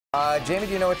Jamie,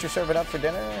 do you know what you're serving up for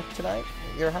dinner tonight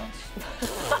at your house?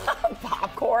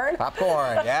 Popcorn?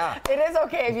 Popcorn, yeah. It is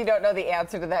okay if you don't know the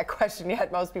answer to that question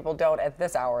yet. Most people don't at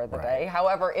this hour of the day.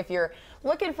 However, if you're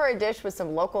looking for a dish with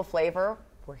some local flavor,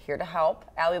 we're here to help.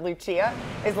 Lucia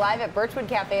is live at Birchwood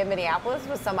Cafe in Minneapolis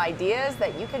with some ideas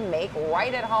that you can make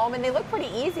right at home, and they look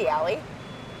pretty easy, Allie.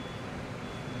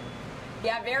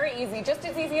 Yeah, very easy. Just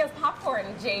as easy as popcorn,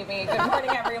 Jamie. Good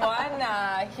morning, everyone.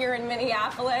 Here in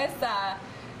Minneapolis,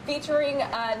 featuring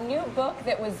a new book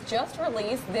that was just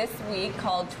released this week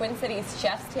called Twin Cities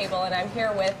Chef's Table, and I'm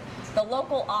here with the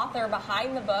local author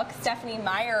behind the book, Stephanie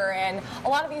Meyer. And a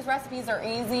lot of these recipes are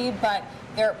easy, but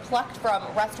they're plucked from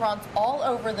restaurants all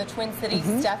over the Twin Cities,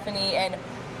 Stephanie. And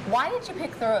why did you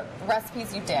pick the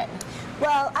recipes you did?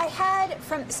 Well,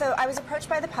 I was approached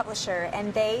by the publisher,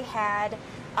 and they had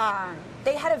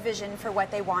a vision for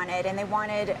what they wanted, and they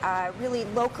wanted really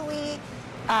locally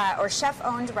or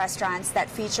chef-owned restaurants that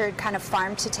featured kind of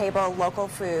farm-to-table local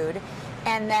food,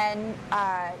 and then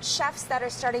chefs that are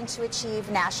starting to achieve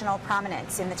national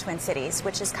prominence in the Twin Cities,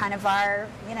 which is kind of our,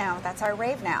 that's our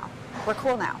rave now. We're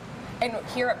cool now. And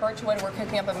here at Birchwood, we're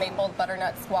cooking up a maple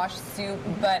butternut squash soup,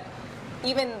 but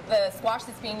even the squash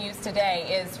that's being used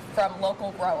today is from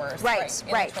local growers, right?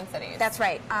 In the Twin Cities. That's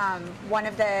right. One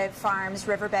of the farms,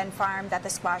 Riverbend Farm, that the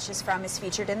squash is from, is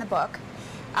featured in the book.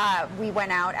 We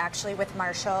went out actually with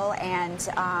Marshall and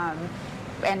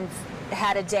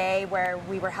had a day where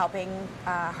we were helping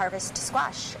harvest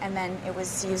squash, and then it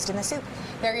was used in the soup.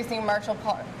 There you see Marshall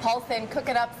Paulson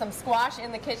cooking up some squash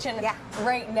in the kitchen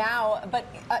right now. But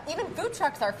even food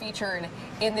trucks are featured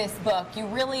in this book. You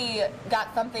really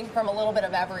got something from a little bit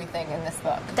of everything in this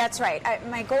book. That's right.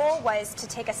 My goal was to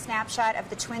take a snapshot of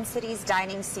the Twin Cities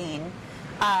dining scene,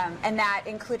 and that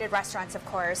included restaurants, of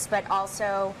course, but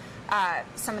also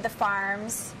some of the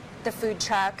farms, the food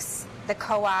trucks, the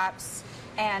co-ops,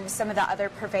 and some of the other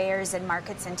purveyors and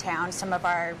markets in town, some of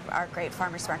our great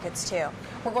farmers markets too.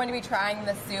 We're going to be trying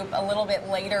the soup a little bit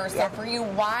later. So for you,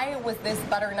 why was this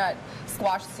butternut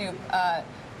squash soup,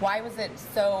 why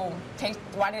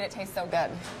did it taste so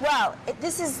good? Well,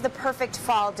 this is the perfect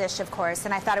fall dish, of course,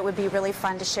 and I thought it would be really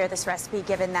fun to share this recipe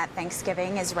given that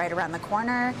Thanksgiving is right around the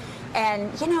corner.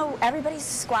 And, everybody's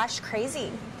squash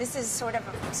crazy. This is sort of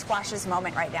a squash's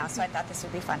moment right now, so I thought this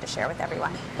would be fun to share with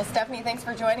everyone. Well, Stephanie, thanks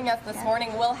for joining us this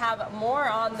morning. We'll have more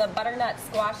on the butternut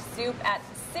squash soup at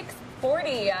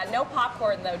 6:40. No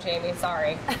popcorn, though, Jamie.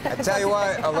 Sorry. I tell you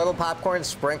what, a little popcorn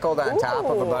sprinkled on top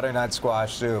of a butternut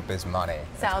squash soup is money.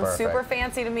 Sounds super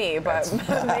fancy to me, but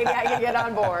maybe I can get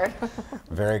on board.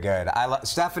 Very good.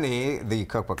 Stephanie, the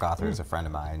cookbook author, is a friend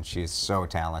of mine. She's so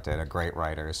talented, a great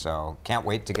writer, so can't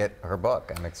wait to get her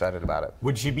book. I'm excited about it.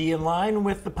 Would she be in line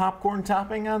with the popcorn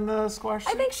topping on the squash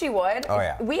soup? I think she would. Oh,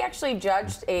 yeah. We actually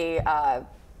judged a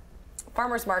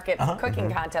farmer's market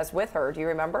cooking contest with her. Do you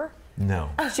remember? No.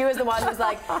 She was the one who was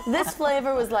like, this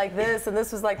flavor was like this and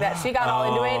this was like that. She got all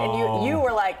into it, and you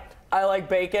were like, I like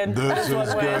bacon. This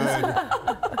is good.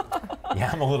 Yeah,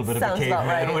 I'm a little bit of a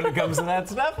caveman when it comes to that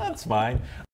stuff. That's fine.